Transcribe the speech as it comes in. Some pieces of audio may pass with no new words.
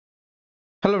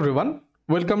Hello everyone,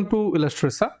 welcome to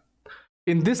𝐿ustraca.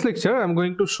 In this lecture, I'm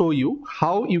going to show you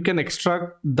how you can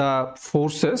extract the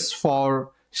forces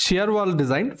for shear wall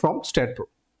design from STAAD Pro.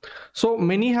 So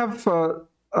many have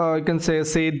you can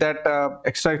say that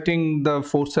extracting the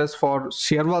forces for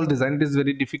shear wall design is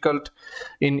very difficult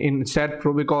in STAAD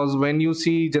Pro, because when you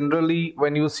see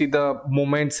the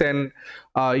moments and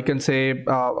you can say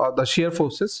the shear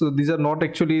forces, so these are not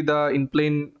actually the in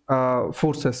plane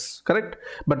forces, correct?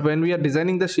 But when we are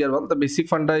designing the shear wall, the basic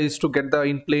funda is to get the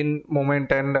in plane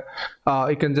moment and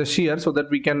you can just shear, so that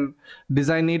we can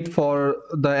design it for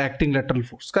the acting lateral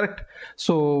force, correct?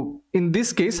 So in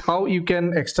this case, how you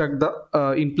can extract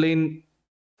the in plane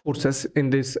forces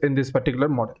in this particular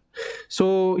model.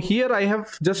 So here I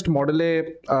have just modeled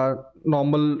a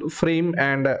normal frame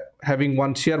and having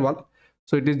one shear wall.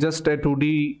 So it is just a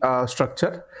 2D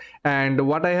structure, and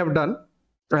what I have done,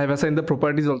 I have assigned the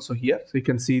properties also here. So you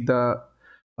can see the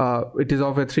it is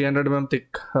of a 300 mm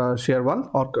thick shear wall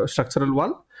or structural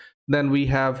wall. Then we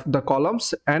have the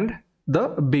columns and the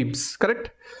beams,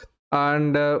 correct?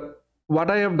 And what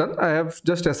I have done, I have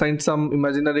just assigned some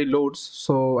imaginary loads.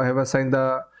 So I have assigned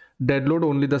the dead load,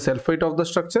 only the self weight of the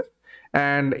structure,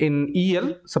 and in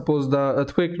EL, suppose the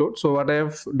earthquake load. So what I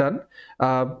have done,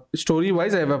 story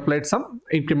wise, I have applied some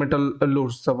incremental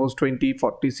loads, suppose 20,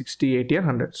 40, 60, 80 and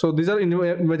 100. So these are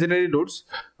imaginary loads.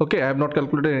 Okay, I have not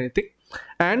calculated anything,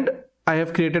 and I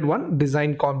have created one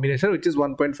design combination, which is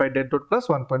 1.5 dead load plus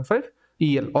 1.5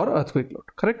 EL or earthquake load,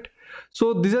 correct?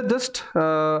 So these are just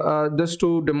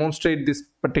to demonstrate this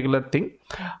particular thing.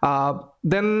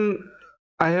 Then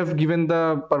I have given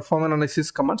the perform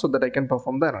analysis command so that I can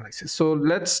perform the analysis. So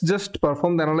let's just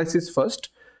perform the analysis first.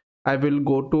 I will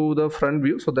go to the front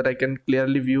view so that I can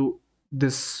clearly view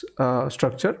this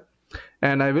structure,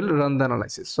 and I will run the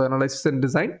analysis. So analysis and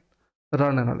design,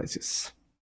 run analysis.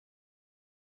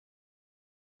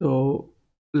 So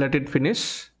let it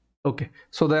finish. Okay,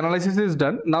 so the analysis is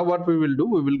done. Now what we will do,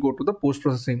 we will go to the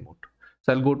post-processing mode.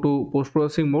 So I'll go to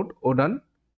post-processing mode, done.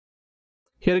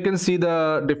 Here you can see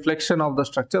the deflection of the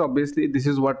structure. Obviously this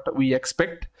is what we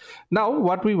expect. Now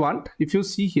what we want, if you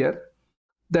see here,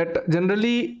 that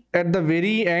generally at the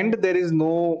very end there is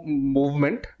no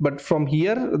movement, but from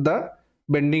here the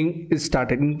bending is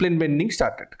started, in plane bending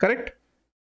started, correct?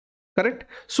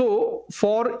 So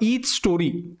for each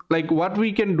story, like what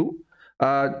we can do,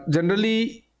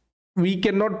 generally we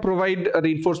cannot provide a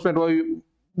reinforcement, or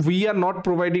we are not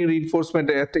providing reinforcement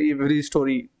at every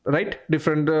story, right?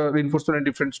 Different reinforcement in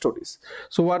different stories.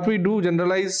 So what we do,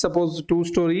 generalize, suppose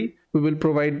 2-story, we will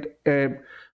provide a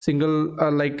single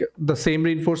like the same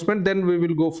reinforcement. Then we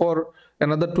will go for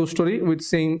another 2-story with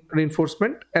same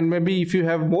reinforcement, and maybe if you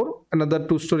have more, another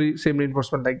 2-story same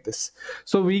reinforcement, like this.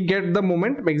 So we get the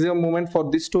moment, maximum moment for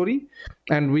this story,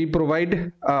 and we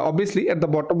provide obviously at the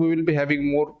bottom we will be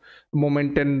having more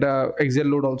moment and axial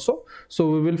load also.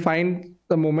 So we will find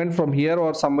the moment from here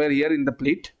or somewhere here in the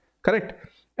plate, correct?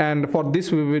 And for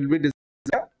this we will be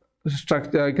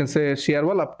structure, I can say shear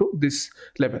wall up to this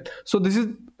level. So this is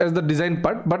as the design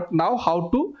part. But now how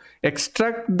to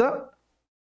extract the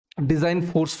design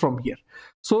force from here?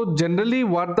 So generally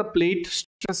what the plate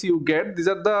stress you get, these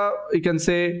are the, you can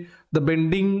say, the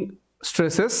bending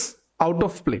stresses out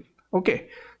of plane. Okay,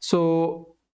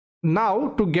 so now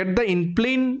to get the in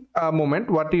plane moment,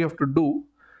 what you have to do,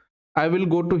 I will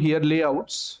go to here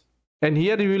layouts, and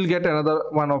here you will get another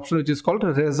one option which is called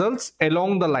results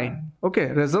along the line. Okay,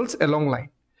 results along line.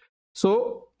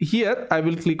 So here I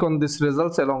will click on this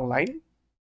results along line,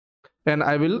 and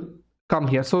I will come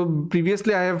here. So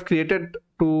previously I have created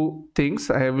 2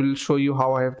 things. I will show you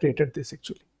how I have created this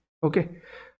actually. Okay,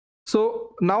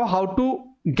 so now how to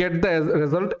get the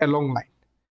result along line.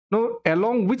 Now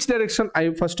along which direction,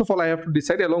 first of all I have to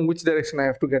decide along which direction I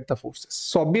have to get the forces.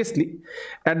 So obviously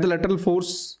at the lateral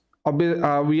force,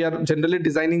 we are generally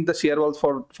designing the shear walls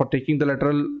for taking the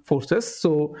lateral forces.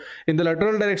 So in the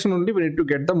lateral direction only we need to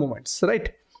get the moments,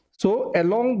 right? So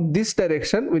along this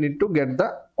direction we need to get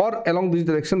the, or along this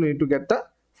direction we need to get the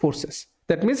forces.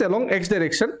 That means along x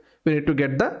direction we need to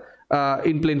get the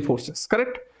in plane forces,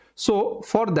 correct? So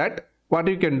for that, what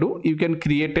you can do, you can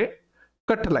create a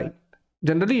cut line.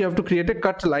 Generally you have to create a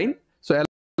cut line. So along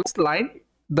this line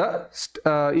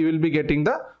you will be getting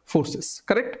the forces,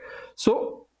 correct?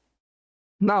 So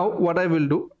now what I will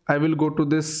do, I will go to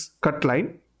this cut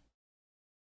line,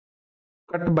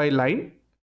 cut by line,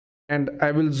 and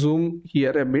I will zoom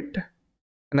here a bit,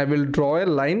 and I will draw a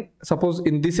line, suppose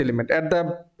in this element, at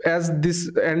the, as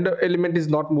this end element is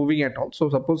not moving at all. So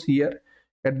suppose here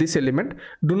at this element,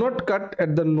 do not cut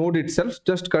at the node itself,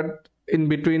 just cut in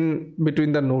between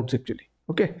the nodes actually.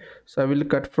 Okay, so I will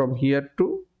cut from here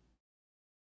to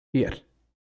here.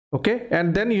 Okay,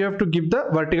 and then you have to give the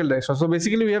vertical direction. So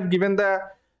basically we have given the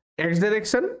x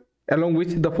direction along which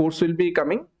the force will be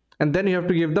coming, and then you have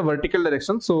to give the vertical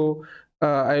direction. So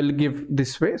I'll give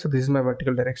this way. So this is my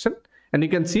vertical direction, and you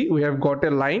can see we have got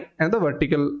a line and the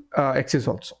vertical axis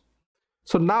also.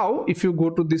 So now if you go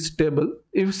to this table,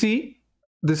 you see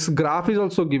this graph is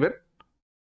also given.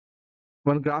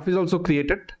 One graph is also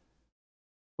created.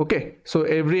 Okay, so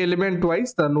every element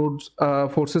wise the nodes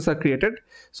forces are created.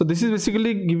 So this is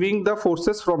basically giving the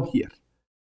forces from here.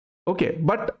 Okay,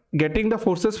 but getting the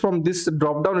forces from this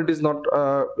drop down, it is not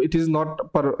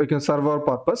you can serve our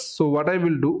purpose. So what I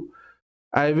will do,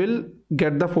 I will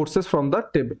get the forces from the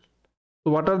table.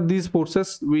 So what are these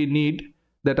forces we need,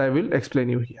 that I will explain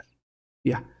you here.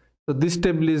 Yeah, so this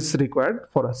table is required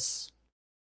for us.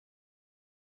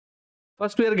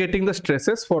 First we are getting the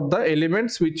stresses for the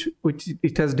elements which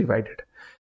it has divided,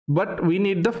 but we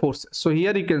need the forces. So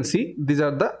here you can see these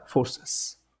are the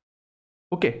forces.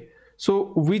 Okay,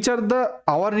 so which are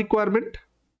our requirement?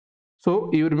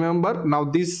 So you remember now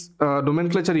this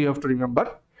nomenclature you have to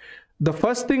remember. The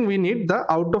first thing we need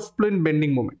the out of plane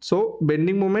bending moment. So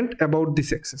bending moment about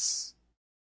this axis,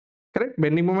 correct?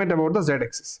 Bending moment about the z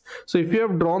axis. So if you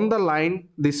have drawn the line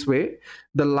this way,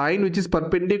 the line which is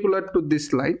perpendicular to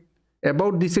this line,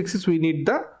 about this axis we need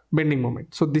the bending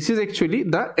moment. So this is actually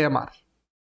the MR.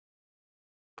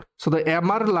 So the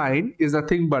MR line is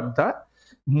nothing but the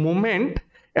moment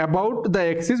about the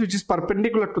axis which is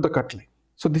perpendicular to the cut line.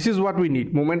 So this is what we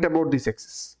need, moment about this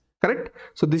axis, correct?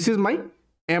 So this is my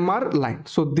MR line.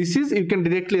 So this is, you can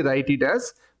directly write it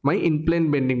as my in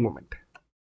plane bending moment.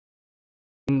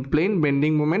 In plane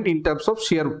bending moment in terms of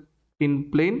shear,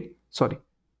 bending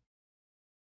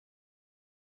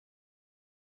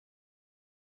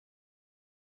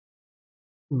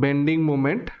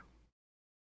moment,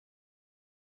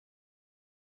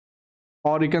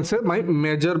 or you can say my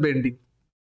major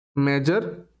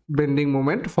bending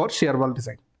moment for shear wall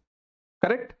design,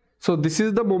 correct? So this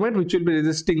is the moment which will be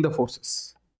resisting the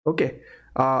forces. Okay,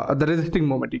 the resisting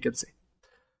moment you can say.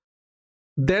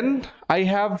 Then I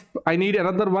need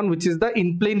another one which is the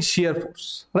in plane shear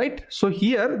force, right? So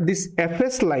here this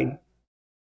FS line,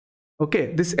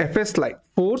 okay, this FS line,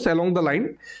 force along the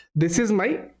line, this is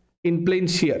my in plane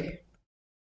shear.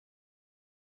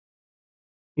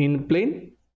 In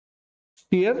plane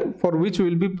shear, for which we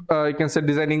will be you can say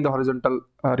designing the horizontal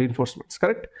reinforcements,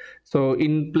 correct? So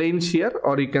in plane shear,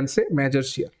 or you can say major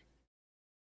shear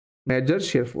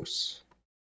force.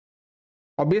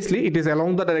 Obviously it is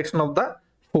along the direction of the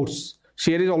force.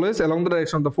 Shear is always along the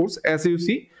direction of the force. As you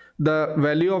see, the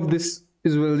value of this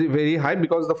is very high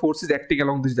because the force is acting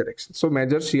along this direction. So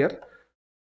major shear,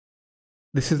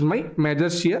 this is my major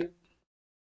shear.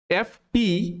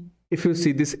 FT, if you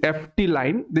see this FT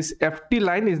line, this FT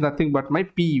line is nothing but my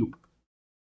PU.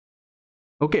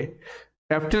 Okay,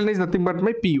 FT line is nothing but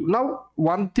my PU. Now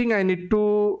one thing I need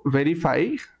to verify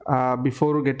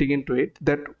before getting into it,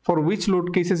 that for which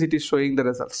load cases it is showing the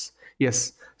results.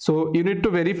 Yes, so you need to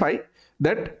verify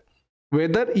that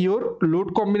whether your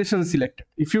load combination is selected.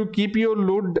 If you keep your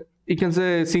load, you can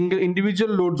say single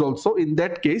individual loads also, in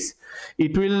that case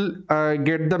it will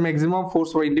get the maximum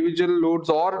force for individual loads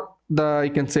or the,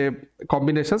 you can say,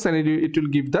 combinations, and it will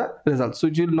give the results. So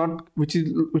it will not, which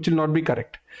will not be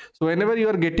correct. So whenever you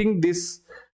are getting this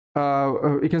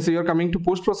you can say you are coming to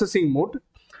post processing mode,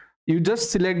 you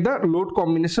just select the load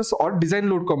combinations or design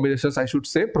load combinations, I should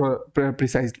say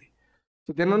precisely.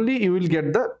 So then only you will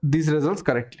get these results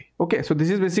correctly. Okay, so this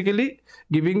is basically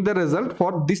giving the result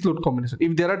for this load combination.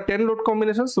 If there are 10 load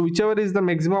combinations, so whichever is the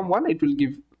maximum one, it will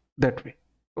give that way.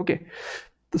 Okay,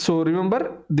 so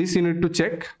remember this you need to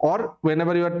check, or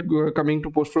whenever you are coming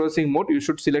to post processing mode, you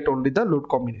should select only the load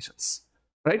combinations,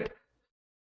 right?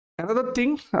 Another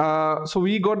thing, so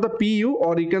we got the PU,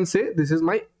 or you can say this is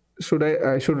my,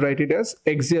 I should write it as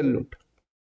axial load.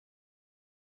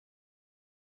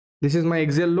 This is my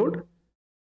axial load.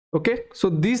 Okay, so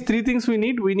these three things we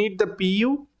need the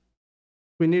PU,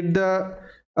 we need the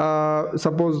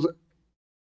suppose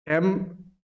M,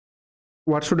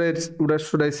 what should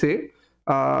I say,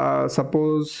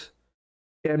 suppose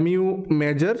MU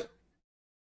major,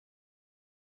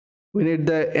 we need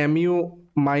the MU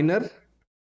minor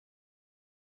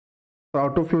for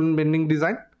out of plane bending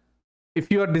design, if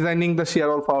you are designing the shear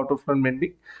wall for out of plane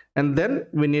bending, and then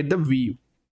we need the VU,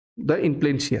 the in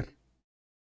plane shear.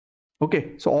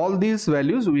 Okay, so all these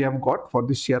values we have got for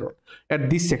this shear wall at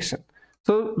this section.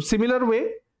 So similar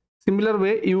way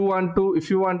you want to, if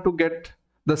you want to get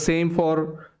the same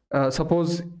for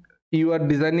suppose you are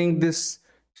designing this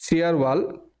shear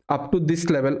wall up to this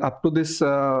level, up to this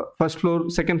first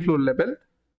floor, second floor level,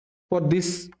 for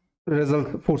this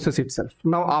result forces itself.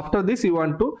 Now after this you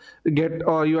want to get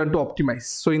you want to optimize.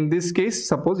 So in this case,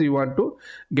 suppose you want to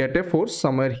get a force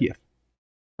somewhere here.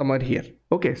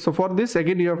 Okay, so for this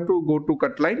again you have to go to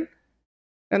cut line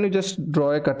and you just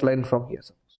draw a cut line from here.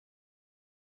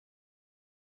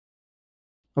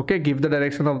 Okay, give the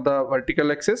direction of the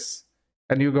vertical axis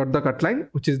and you got the cut line,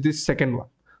 which is this second one.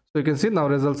 So you can see now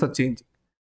results are changing.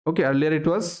 Okay, earlier it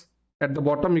was at the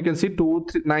bottom, you can see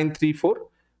 934.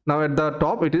 Now at the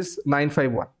top it is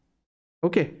 951.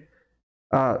 Okay,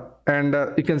 and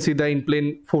you can see the in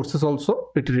plane forces also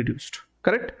it reduced,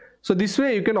 correct? So this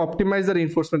way you can optimize the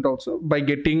reinforcement also by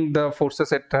getting the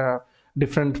forces at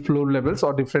different floor levels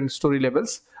or different story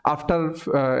levels after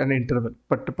an interval,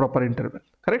 but a proper interval,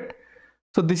 correct?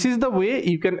 So this is the way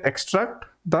you can extract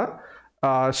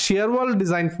the shear wall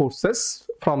design forces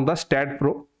from the STAAD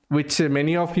Pro, which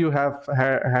many of you have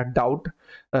had doubt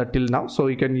till now. So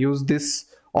you can use this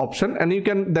option and you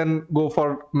can then go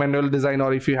for manual design,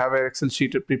 or if you have an Excel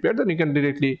sheet prepared, then you can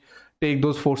directly take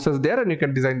those forces there and you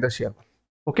can design the shear wall.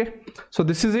 Okay, so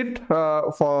this is it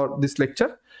for this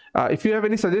lecture. If you have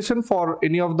any suggestion for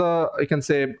any of the, I can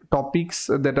say, topics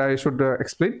that I should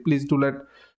explain, please do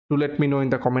let me know in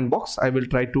the comment box. I will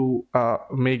try to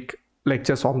make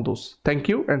lectures on those. Thank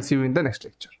you and see you in the next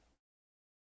lecture.